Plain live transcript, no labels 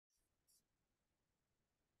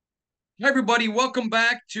Hi, everybody. Welcome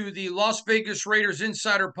back to the Las Vegas Raiders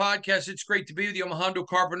Insider Podcast. It's great to be with you. I'm Hondo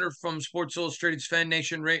Carpenter from Sports Illustrated's Fan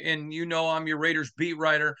Nation, and I'm your Raiders beat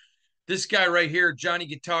writer. This guy right here, Johnny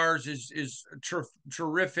Guitars, is a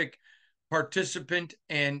terrific participant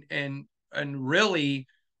and really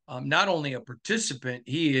not only a participant,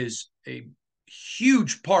 he is a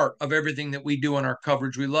huge part of everything that we do in our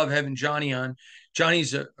coverage. We love having Johnny on.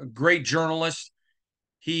 Johnny's a great journalist.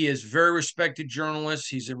 He is a very respected journalist.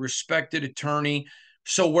 He's a respected attorney.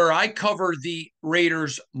 So where I cover the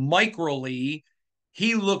Raiders microly,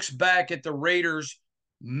 he looks back at the Raiders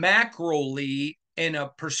macroly in a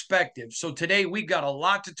perspective. So today we've got a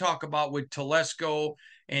lot to talk about with Telesco,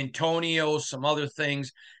 Antonio, some other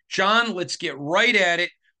things. John, let's get right at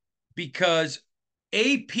it because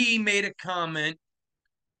AP made a comment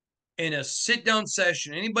in a sit-down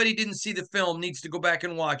session. Anybody didn't see the film needs to go back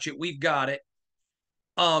and watch it. We've got it.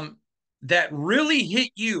 That really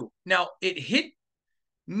hit you. Now, it hit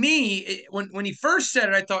me when he first said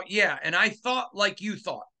it. I thought, yeah, and I thought like you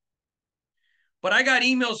thought. But I got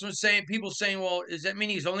emails from people saying, well, does that mean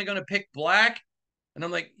he's only going to pick black? And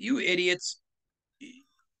I'm like, you idiots.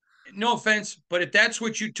 No offense, but if that's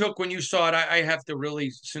what you took when you saw it, I have to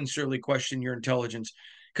really sincerely question your intelligence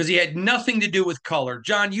because he had nothing to do with color.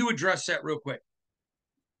 John, you address that real quick.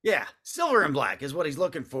 Yeah, silver and black is what he's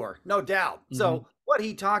looking for, no doubt. Mm-hmm. So, what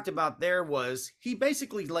he talked about there was he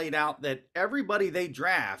basically laid out that everybody they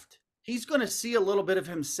draft, he's going to see a little bit of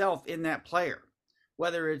himself in that player,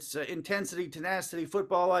 whether it's intensity, tenacity,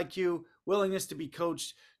 football IQ, willingness to be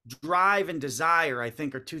coached, drive, and desire, I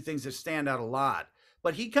think, are two things that stand out a lot.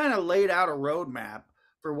 But he kind of laid out a roadmap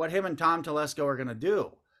for what him and Tom Telesco are going to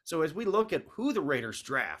do. So, as we look at who the Raiders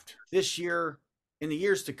draft this year, in the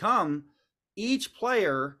years to come, each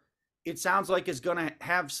player, it sounds like, is going to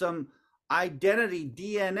have some identity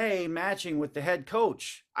DNA matching with the head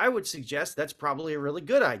coach. I would suggest that's probably a really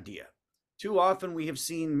good idea. Too often we have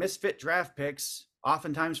seen misfit draft picks,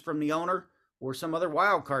 oftentimes from the owner or some other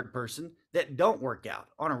wild card person, that don't work out.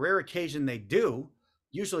 On a rare occasion they do.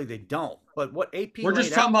 Usually they don't. But what AP We're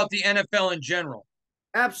just laid talking out, about the NFL in general.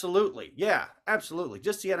 absolutely. Yeah, absolutely.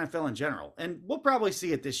 Just the NFL in general. And we'll probably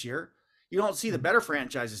see it this year. You don't see the better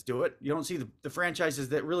franchises do it. You don't see the franchises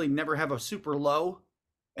that really never have a super low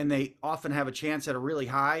and they often have a chance at a really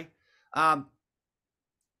high. Um,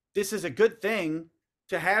 this is a good thing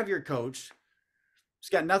to have your coach. He's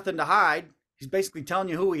got nothing to hide. He's basically telling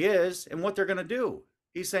you who he is and what they're going to do.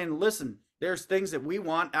 He's saying, listen, there's things that we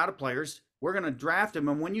want out of players. We're going to draft him.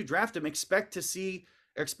 And when you draft him, expect me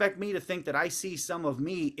to think that I see some of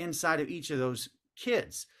me inside of each of those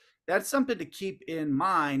kids. That's something to keep in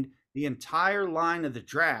mind the entire line of the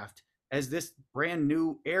draft as this brand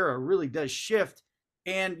new era really does shift.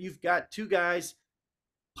 And you've got two guys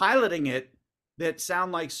piloting it that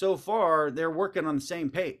sound like so far they're working on the same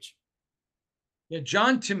page. Yeah,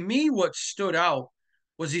 John, to me, what stood out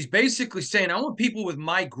was he's basically saying, I want people with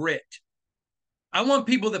my grit. I want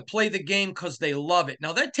people that play the game because they love it.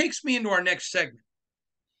 Now, that takes me into our next segment.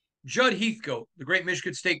 Judd Heathcote, the great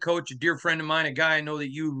Michigan State coach, a dear friend of mine, a guy I know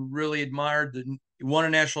that you really admired, he won a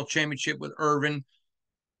national championship with Irvin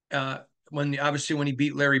when he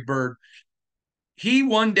beat Larry Bird. He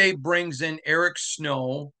one day brings in Eric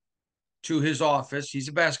Snow to his office. He's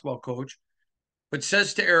a basketball coach, but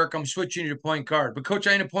says to Eric, I'm switching you to point guard. But coach,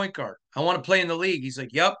 I ain't a point guard. I want to play in the league. He's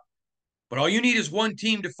like, yep. But all you need is one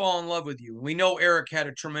team to fall in love with you. We know Eric had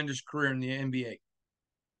a tremendous career in the NBA.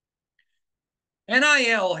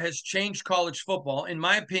 NIL has changed college football, in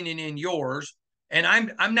my opinion, in yours. And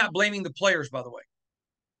I'm not blaming the players, by the way.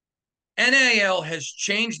 NIL has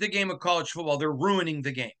changed the game of college football. They're ruining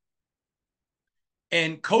the game.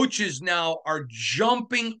 And coaches now are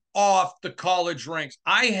jumping off the college ranks.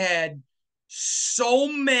 I had so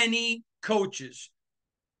many coaches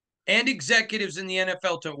and executives in the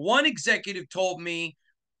NFL. One executive told me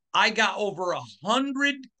I got over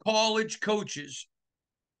 100 college coaches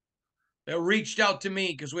that reached out to me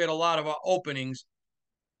because we had a lot of openings.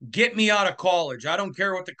 Get me out of college. I don't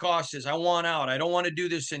care what the cost is. I want out. I don't want to do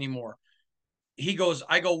this anymore. I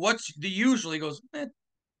go, what's the usual? He goes,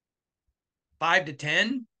 5 to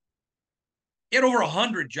 10. He had over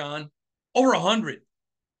 100, John, over 100.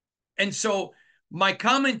 And so my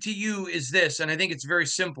comment to you is this, and I think it's very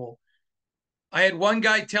simple. I had one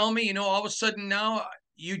guy tell me, all of a sudden now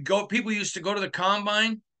people used to go to the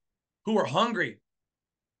combine who were hungry.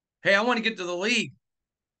 Hey, I want to get to the league.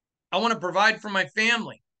 I want to provide for my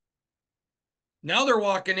family. Now they're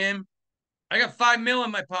walking in. I got $5 million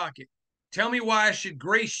in my pocket. Tell me why I should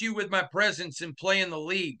grace you with my presence and play in the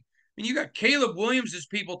league. I mean, you got Caleb Williams'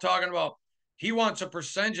 people talking about he wants a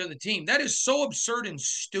percentage of the team. That is so absurd and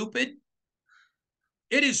stupid.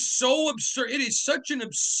 It is so absurd. It is such an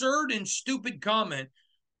absurd and stupid comment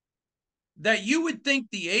that you would think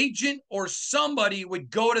the agent or somebody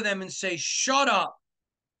would go to them and say, shut up.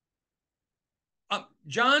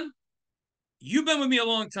 John, you've been with me a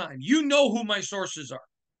long time. You know who my sources are.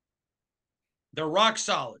 They're rock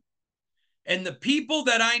solid. And the people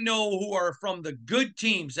that I know who are from the good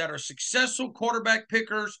teams that are successful quarterback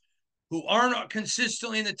pickers, who aren't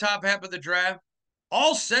consistently in the top half of the draft,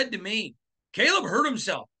 all said to me, Caleb hurt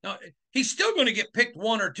himself. Now, he's still going to get picked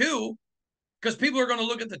one or two because people are going to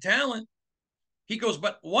look at the talent. He goes,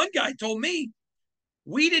 but one guy told me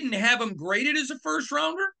we didn't have him graded as a first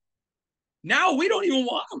rounder. Now we don't even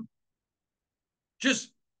want him.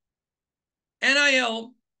 Just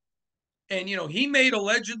NIL. And, he made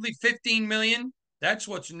allegedly 15 million. That's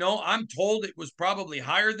what's I'm told it was probably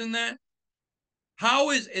higher than that.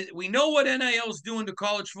 We know what NIL is doing to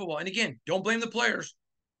college football. And again, don't blame the players.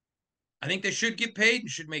 I think they should get paid and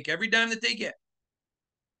should make every dime that they get.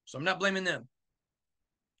 So I'm not blaming them.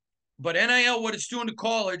 But NIL, what it's doing to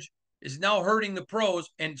college, is now hurting the pros.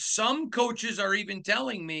 And some coaches are even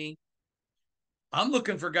telling me, I'm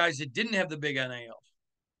looking for guys that didn't have the big NILs.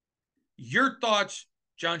 Your thoughts,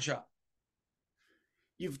 John Shaw?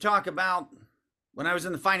 You've talked about, when I was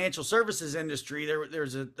in the financial services industry,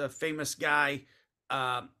 there's a famous guy,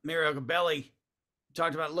 Mario Gabelli,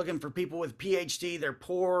 talked about looking for people with PhD. They're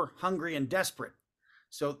poor, hungry, and desperate.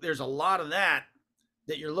 So there's a lot of that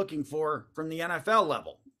you're looking for from the NFL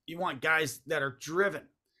level. You want guys that are driven.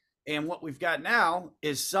 And what we've got now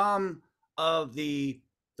is some of the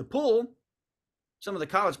pool, some of the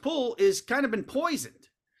college pool is kind of been poisoned.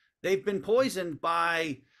 They've been poisoned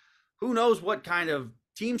by who knows what kind of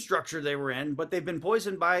team structure they were in, but they've been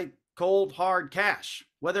poisoned by cold, hard cash.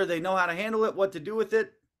 Whether they know how to handle it, what to do with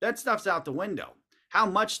it, that stuff's out the window. How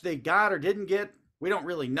much they got or didn't get, we don't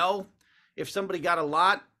really know. If somebody got a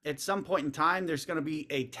lot, at some point in time, there's going to be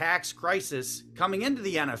a tax crisis coming into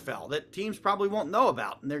the NFL that teams probably won't know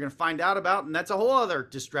about, and they're going to find out about, and that's a whole other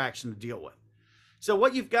distraction to deal with. So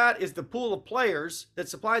what you've got is the pool of players that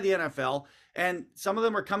supply the NFL, and some of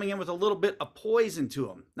them are coming in with a little bit of poison to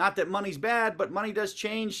them. Not that money's bad, but money does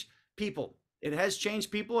change people. It has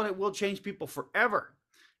changed people, and it will change people forever.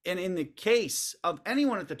 And in the case of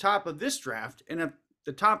anyone at the top of this draft, and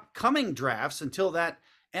the top coming drafts until that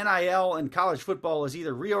NIL and college football is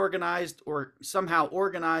either reorganized or somehow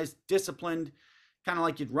organized, disciplined, kind of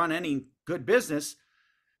like you'd run any good business,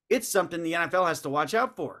 it's something the NFL has to watch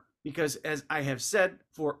out for. Because as I have said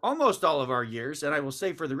for almost all of our years, and I will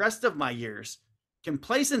say for the rest of my years,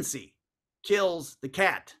 complacency kills the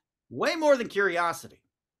cat way more than curiosity.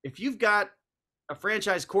 If you've got a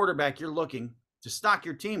franchise quarterback you're looking to stock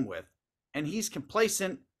your team with, and he's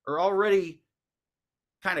complacent or already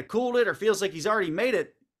kind of cooled it or feels like he's already made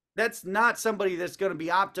it, that's not somebody that's going to be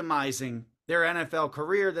optimizing their NFL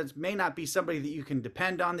career. That may not be somebody that you can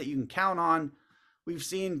depend on, that you can count on. We've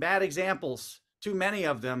seen bad examples, too many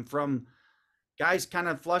of them, from guys kind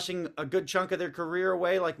of flushing a good chunk of their career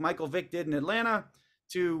away like Michael Vick did in Atlanta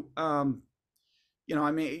to,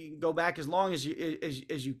 go back as long as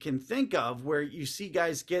you can think of, where you see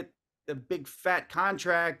guys get the big fat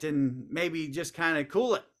contract and maybe just kind of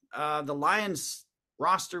cool it. The Lions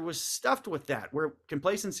roster was stuffed with that, where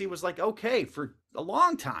complacency was like, okay, for a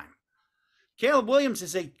long time. Caleb Williams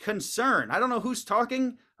is a concern. I don't know who's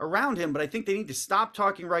talking around him, but I think they need to stop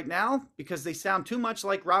talking right now because they sound too much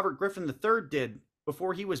like Robert Griffin III did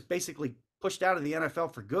before he was basically pushed out of the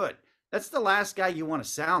NFL for good. That's the last guy you want to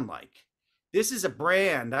sound like. This is a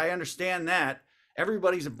brand. I understand that.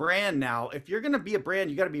 Everybody's a brand now. If you're going to be a brand,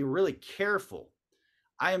 you got to be really careful.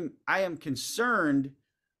 I am concerned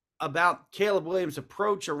about Caleb Williams'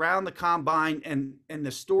 approach around the combine and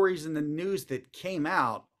the stories and the news that came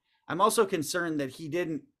out. I'm also concerned that he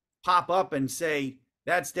didn't pop up and say,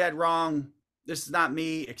 that's dead wrong, this is not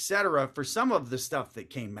me, etc. for some of the stuff that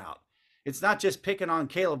came out. It's not just picking on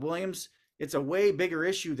Caleb Williams. It's a way bigger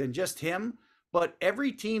issue than just him. But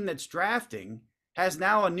every team that's drafting has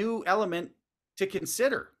now a new element to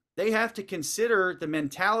consider. They have to consider the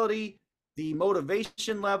mentality, the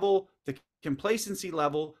motivation level, the complacency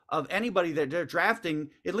level of anybody that they're drafting,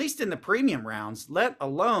 at least in the premium rounds, let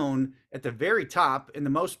alone at the very top in the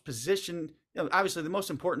most position, obviously the most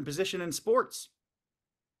important position in sports.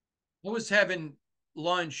 I was having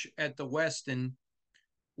lunch at the Westin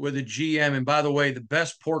with a GM, and by the way, the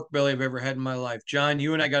best pork belly I've ever had in my life. John,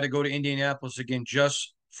 you and I got to go to Indianapolis again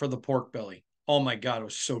just for the pork belly. Oh my God, it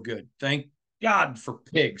was so good. Thank God for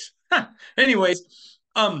pigs. Anyways,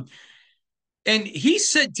 and he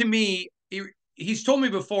said to me, he's told me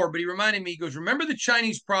before, but he reminded me, he goes, remember the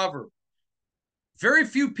Chinese proverb? Very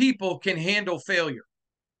few people can handle failure.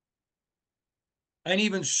 an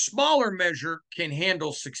even smaller measure can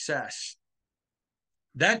handle success.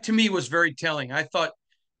 That to me was very telling. I thought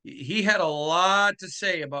he had a lot to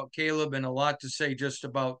say about Caleb and a lot to say just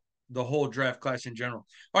about the whole draft class in general.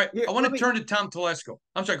 All right, Yeah, I want to turn to Tom Telesco.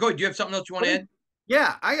 I'm sorry, go ahead. Do you have something else you want to add?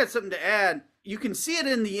 yeah, I got something to add. You can see it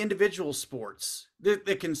in the individual sports, the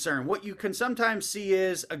concern. What you can sometimes see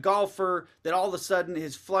is a golfer that all of a sudden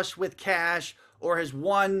is flush with cash or has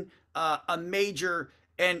won a major,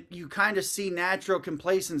 and you kind of see natural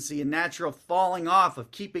complacency and natural falling off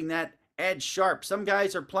of keeping that edge sharp. Some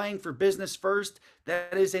guys are playing for business first.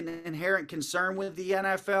 That is an inherent concern with the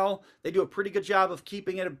NFL. They do a pretty good job of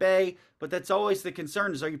keeping it at bay, but that's always the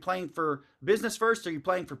concern is, are you playing for business first or are you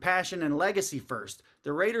playing for passion and legacy first?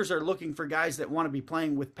 The Raiders are looking for guys that want to be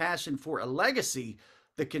playing with passion for a legacy.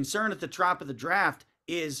 The concern at the top of the draft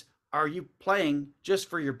is, are you playing just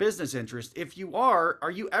for your business interest? If you are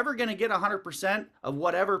you ever going to get 100% of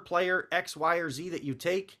whatever player X, Y, or Z that you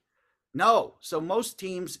take? No. So most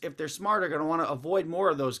teams, if they're smart, are going to want to avoid more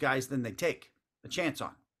of those guys than they take a chance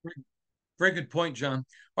on. Very good point, John.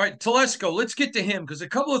 All right, Telesco, let's get to him because a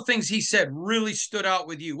couple of things he said really stood out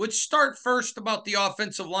with you. Let's start first about the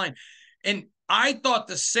offensive line. And I thought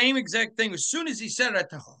the same exact thing. As soon as he said it, I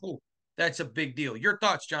thought, oh, that's a big deal. Your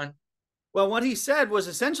thoughts, John? Well, what he said was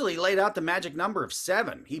essentially laid out the magic number of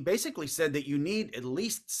 7. He basically said that you need at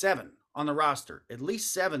least 7 on the roster, at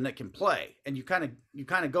least 7 that can play, and you kind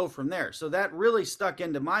of go from there. So that really stuck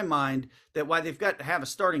into my mind that while they've got to have a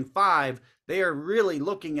starting 5, they are really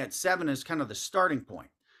looking at 7 as kind of the starting point.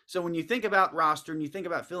 So when you think about roster and you think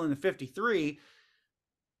about filling the 53,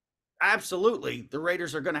 absolutely the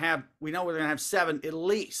Raiders are going to have, we know we're going to have 7 at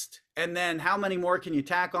least. And then how many more can you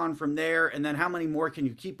tack on from there? And then how many more can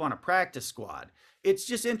you keep on a practice squad? It's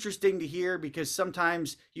just interesting to hear because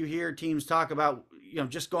sometimes you hear teams talk about,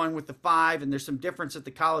 just going with the 5, and there's some difference at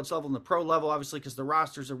the college level and the pro level, obviously, because the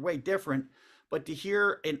rosters are way different. But to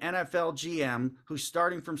hear an NFL GM who's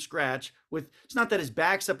starting from scratch with, it's not that his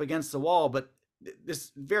back's up against the wall, but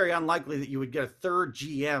this very unlikely that you would get a third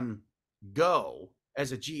GM go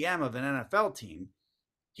as a GM of an NFL team.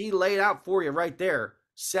 He laid out for you right there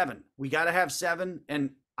 7. We got to have 7.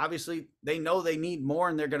 And obviously they know they need more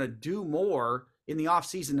and they're going to do more in the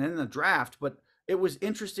offseason and in the draft. But it was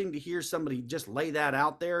interesting to hear somebody just lay that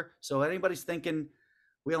out there. So anybody's thinking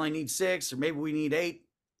we only need 6 or maybe we need 8.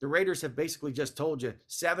 The Raiders have basically just told you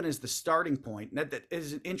 7 is the starting point. And that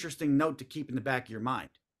is an interesting note to keep in the back of your mind.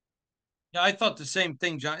 Yeah, I thought the same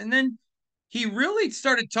thing, John. And then he really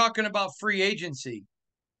started talking about free agency.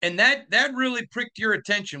 And that really pricked your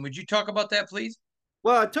attention. Would you talk about that, please?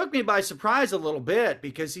 Well, it took me by surprise a little bit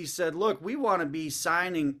because he said, look, we want to be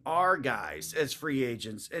signing our guys as free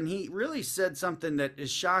agents. And he really said something that is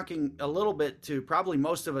shocking a little bit to probably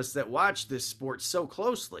most of us that watch this sport so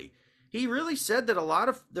closely. He really said that a lot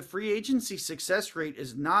of the free agency success rate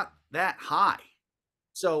is not that high.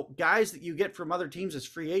 So guys that you get from other teams as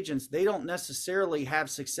free agents, they don't necessarily have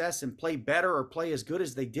success and play better or play as good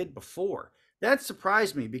as they did before. That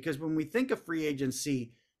surprised me because when we think of free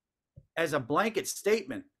agency as a blanket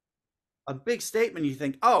statement, a big statement, you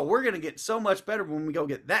think, oh, we're going to get so much better when we go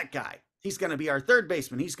get that guy. He's going to be our third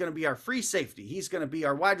baseman. He's going to be our free safety. He's going to be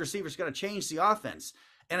our wide receiver. He's going to change the offense.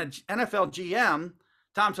 And an NFL GM,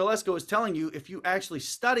 Tom Telesco, is telling you if you actually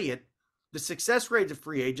study it, the success rate of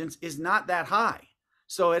free agents is not that high.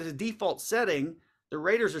 So as a default setting, the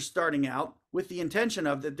Raiders are starting out with the intention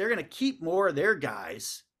of that they're going to keep more of their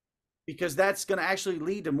guys because that's going to actually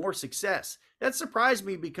lead to more success. That surprised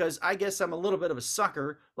me because I guess I'm a little bit of a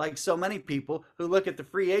sucker, like so many people who look at the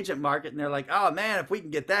free agent market and they're like, oh man, if we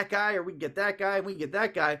can get that guy or we can get that guy and we can get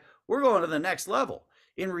that guy, we're going to the next level.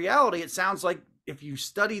 In reality, it sounds like if you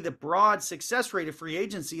study the broad success rate of free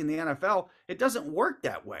agency in the NFL, it doesn't work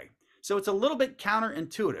that way. So it's a little bit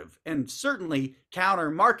counterintuitive and certainly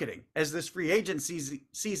counter marketing as this free agency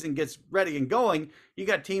season gets ready and going. You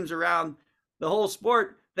got teams around the whole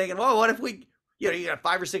sport thinking, well, what if we, you got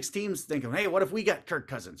 5 or 6 teams thinking, hey, what if we got Kirk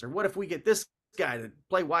Cousins or what if we get this guy to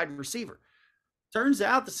play wide receiver? Turns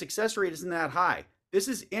out the success rate isn't that high. This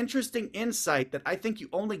is interesting insight that I think you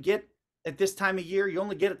only get at this time of year. You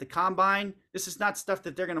only get at the combine. This is not stuff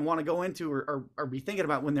that they're going to want to go into or be thinking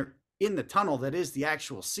about when they're in the tunnel that is the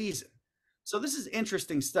actual season. So this is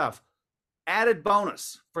interesting stuff. Added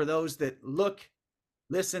bonus for those that look,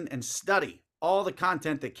 listen, and study all the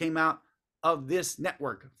content that came out of this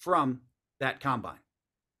network from that combine.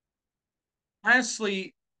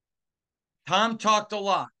 Lastly, Tom talked a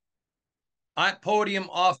lot at podium,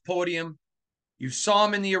 off podium. You saw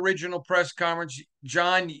him in the original press conference.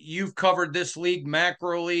 John, you've covered this league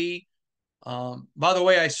macroly. By the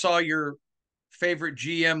way, I saw your favorite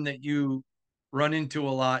GM that you run into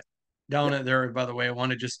a lot down Yep. at there. By the way, I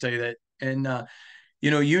want to just say that. And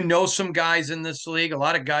you know some guys in this league, a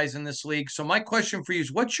lot of guys in this league. So my question for you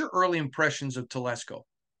is, what's your early impressions of Telesco?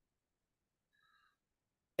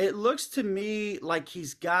 It looks to me like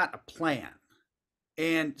he's got a plan.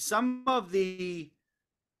 And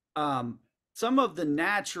um, some of the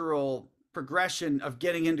natural progression of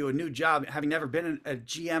getting into a new job, having never been a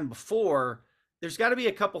GM before, there's got to be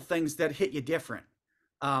a couple things that hit you different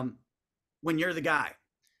um, when you're the guy.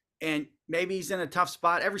 And maybe he's in a tough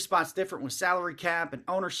spot. Every spot's different with salary cap and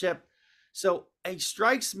ownership. So he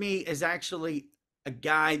strikes me as actually a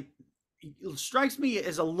guy, he strikes me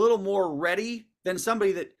as a little more ready than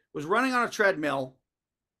somebody that was running on a treadmill,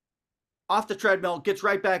 off the treadmill, gets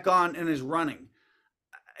right back on and is running.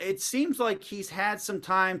 It seems like he's had some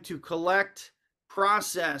time to collect,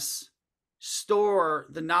 process, store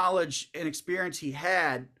the knowledge and experience he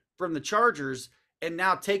had from the Chargers and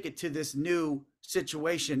now take it to this new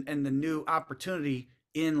situation and the new opportunity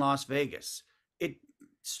in Las Vegas. It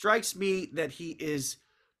strikes me that he is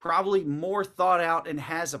probably more thought out and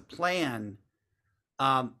has a plan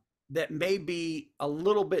um, that may be a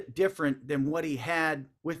little bit different than what he had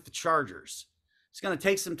with the Chargers. It's going to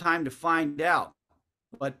take some time to find out,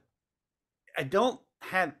 but I don't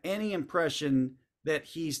have any impression that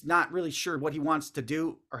he's not really sure what he wants to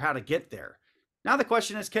do or how to get there. Now the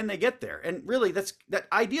question is, can they get there? And really, that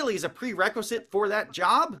ideally is a prerequisite for that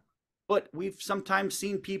job. But we've sometimes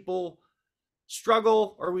seen people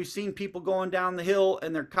struggle, or we've seen people going down the hill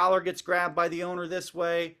and their collar gets grabbed by the owner this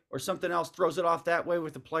way, or something else throws it off that way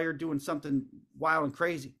with the player doing something wild and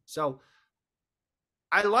crazy. So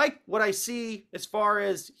I like what I see as far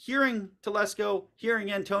as hearing Telesco,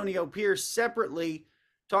 hearing Antonio Pierce separately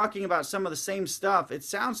talking about some of the same stuff. It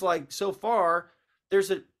sounds like so far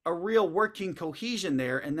there's a real working cohesion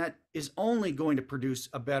there, and that is only going to produce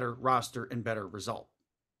a better roster and better result.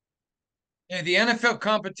 Yeah, the NFL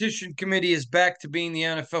Competition Committee is back to being the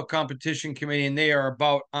NFL Competition Committee, and they are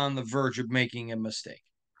about on the verge of making a mistake.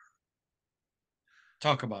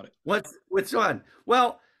 Talk about it. What's on?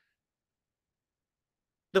 Well,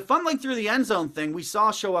 the fumbling through the end zone thing we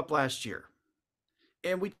saw show up last year.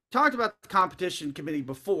 And we talked about the competition committee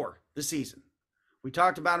before the season. We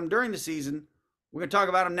talked about them during the season. We're going to talk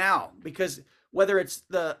about them now because whether it's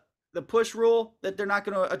the push rule that they're not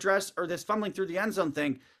going to address or this fumbling through the end zone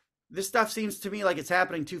thing, this stuff seems to me like it's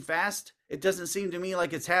happening too fast. It doesn't seem to me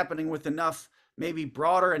like it's happening with enough maybe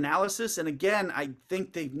broader analysis. And again, I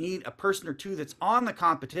think they need a person or two that's on the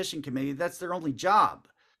competition committee. That's their only job.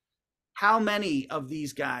 How many of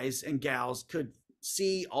these guys and gals could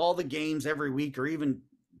see all the games every week or even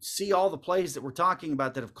see all the plays that we're talking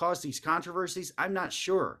about that have caused these controversies? I'm not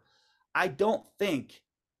sure. I don't think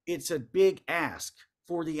it's a big ask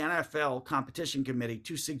for the NFL competition committee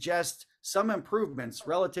to suggest some improvements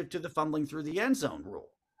relative to the fumbling through the end zone rule.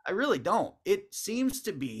 I really don't. It seems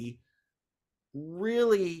to be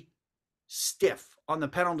really stiff on the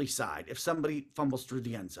penalty side if somebody fumbles through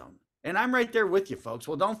the end zone. And I'm right there with you, folks.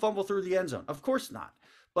 Well, don't fumble through the end zone. Of course not.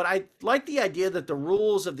 But I like the idea that the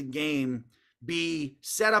rules of the game be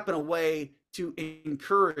set up in a way to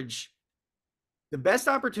encourage the best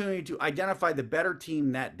opportunity to identify the better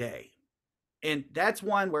team that day. And that's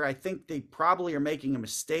one where I think they probably are making a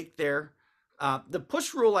mistake there. The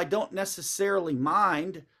push rule, I don't necessarily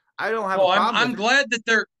mind. I don't have a problem. I'm glad that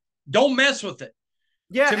they're don't mess with it.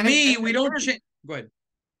 Yeah. To me, we don't change. Go ahead.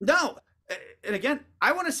 No. And again,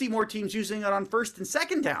 I want to see more teams using it on first and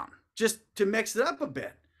second down just to mix it up a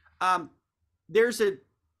bit. There's an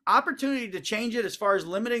opportunity to change it as far as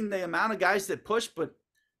limiting the amount of guys that push, but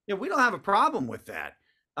we don't have a problem with that.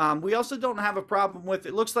 We also don't have a problem with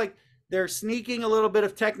it. Looks like they're sneaking a little bit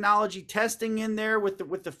of technology testing in there with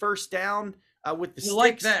the first down with the sticks.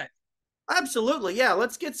 Like that. Absolutely. Yeah.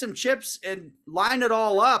 Let's get some chips and line it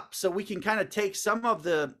all up so we can kind of take some of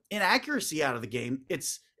the inaccuracy out of the game.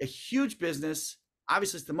 It's a huge business.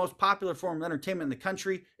 Obviously, it's the most popular form of entertainment in the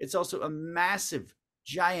country. It's also a massive,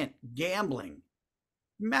 giant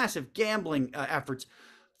massive gambling efforts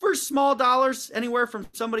for small dollars, anywhere from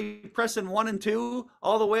somebody pressing 1 and 2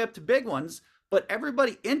 all the way up to big ones. But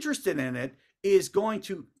everybody interested in it is going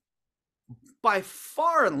to, by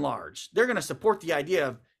far and large, they're going to support the idea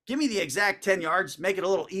of give me the exact 10 yards, make it a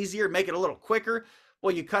little easier, make it a little quicker.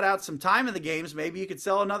 Well, you cut out some time in the games, maybe you could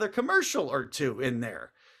sell another commercial or two in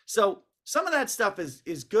there. So some of that stuff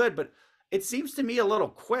is good, but it seems to me a little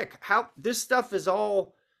quick. How this stuff is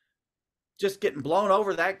all just getting blown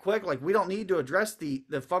over that quick. Like we don't need to address the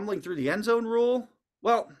fumbling through the end zone rule.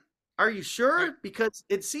 Well, are you sure? Because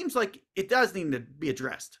it seems like it does need to be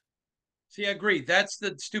addressed. See, I agree. That's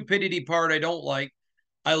the stupidity part I don't like.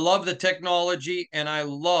 I love the technology, and I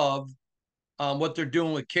love what they're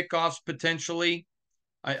doing with kickoffs potentially.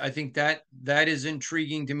 I think that is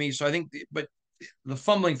intriguing to me. So I think, but the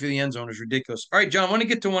fumbling through the end zone is ridiculous. All right, John, I want to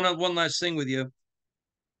get to one last thing with you.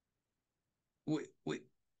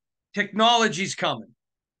 Technology's coming,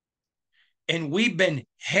 and we've been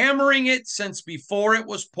hammering it since before it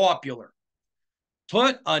was popular.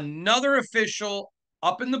 Put another official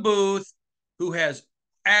up in the booth who has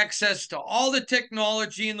access to all the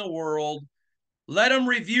technology in the world. Let them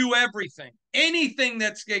review everything. Anything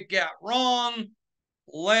that's got wrong,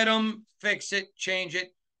 let them fix it, change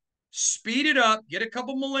it, speed it up, get a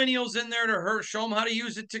couple millennials in there to show them how to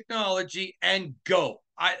use the technology, and go.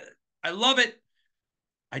 I love it.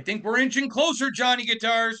 I think we're inching closer, Johnny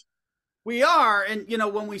Guitars. We are, and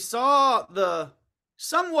when we saw the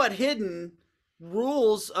somewhat hidden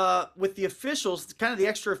rules with the officials, kind of the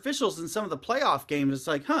extra officials in some of the playoff games, it's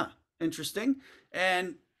like, huh, interesting.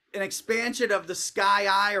 And an expansion of the Sky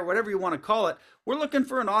Eye or whatever you want to call it. We're looking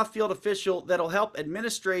for an off-field official that'll help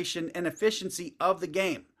administration and efficiency of the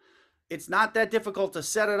game. It's not that difficult to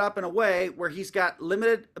set it up in a way where he's got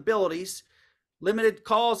limited abilities, limited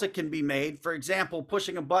calls that can be made. For example,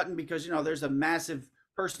 pushing a button because there's a massive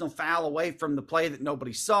personal foul away from the play that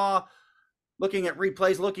nobody saw, looking at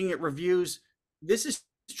replays, looking at reviews. This is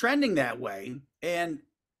trending that way. And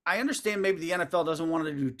I understand maybe the NFL doesn't want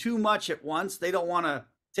to do too much at once. They don't want to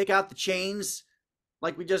take out the chains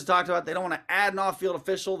like we just talked about. They don't want to add an off-field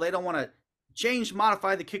official. They don't want to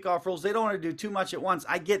modify the kickoff rules. They don't want to do too much at once.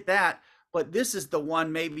 I get that. But this is the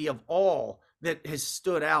one maybe of all that has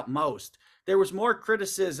stood out most. There was more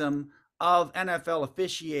criticism of NFL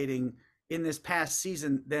officiating in this past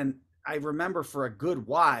season than I remember for a good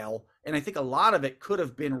while. And I think a lot of it could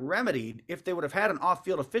have been remedied if they would have had an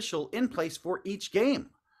off-field official in place for each game.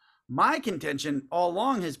 My contention all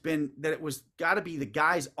along has been that it was got to be the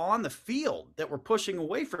guys on the field that were pushing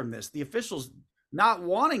away from this. The officials not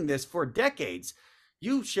wanting this for decades.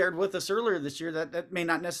 You shared with us earlier this year that that may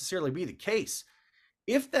not necessarily be the case.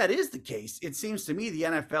 If that is the case, it seems to me the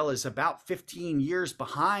NFL is about 15 years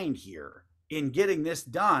behind here in getting this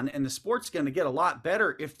done, and the sport's going to get a lot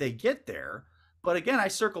better if they get there. But again, I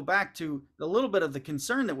circle back to a little bit of the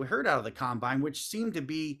concern that we heard out of the combine, which seemed to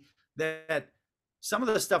be that some of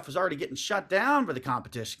the stuff was already getting shut down by the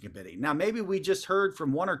competition committee. Now, maybe we just heard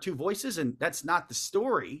from one or two voices, and that's not the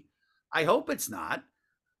story. I hope it's not.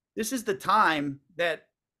 This is the time that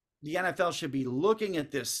the NFL should be looking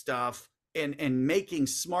at this stuff and making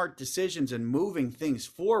smart decisions and moving things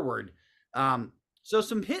forward. So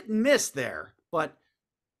some hit and miss there, but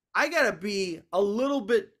I got to be a little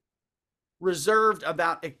bit reserved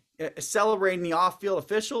about celebrating the off-field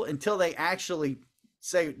official until they actually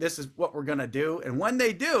say this is what we're going to do. And when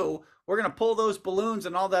they do, we're going to pull those balloons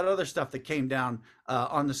and all that other stuff that came down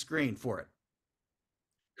on the screen for it.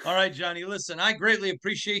 All right, Johnny, listen, I greatly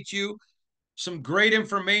appreciate you. Some great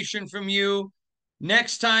information from you.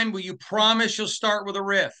 Next time, will you promise you'll start with a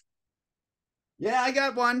riff? Yeah, I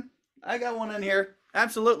got one. I got one in here.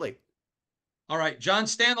 Absolutely. All right, John,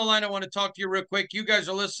 stay on the line. I want to talk to you real quick. You guys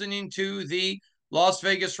are listening to the Las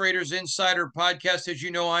Vegas Raiders Insider Podcast. As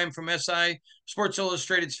you know, I'm from SI, Sports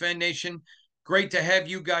Illustrated's Fan Nation. Great to have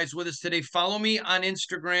you guys with us today. Follow me on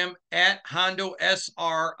Instagram at Hondo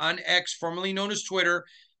SR, on X, formerly known as Twitter,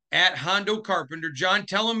 at Hondo Carpenter. John,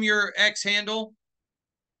 tell them your X handle.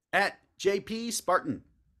 At JP Spartan.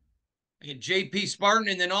 JP Spartan,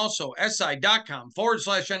 and then also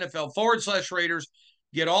si.com/NFL/Raiders.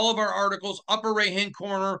 Get all of our articles. Upper right-hand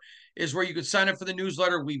corner is where you can sign up for the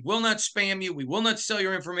newsletter. We will not spam you. We will not sell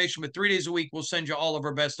your information, but 3 days a week, we'll send you all of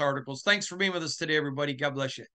our best articles. Thanks for being with us today, everybody. God bless you.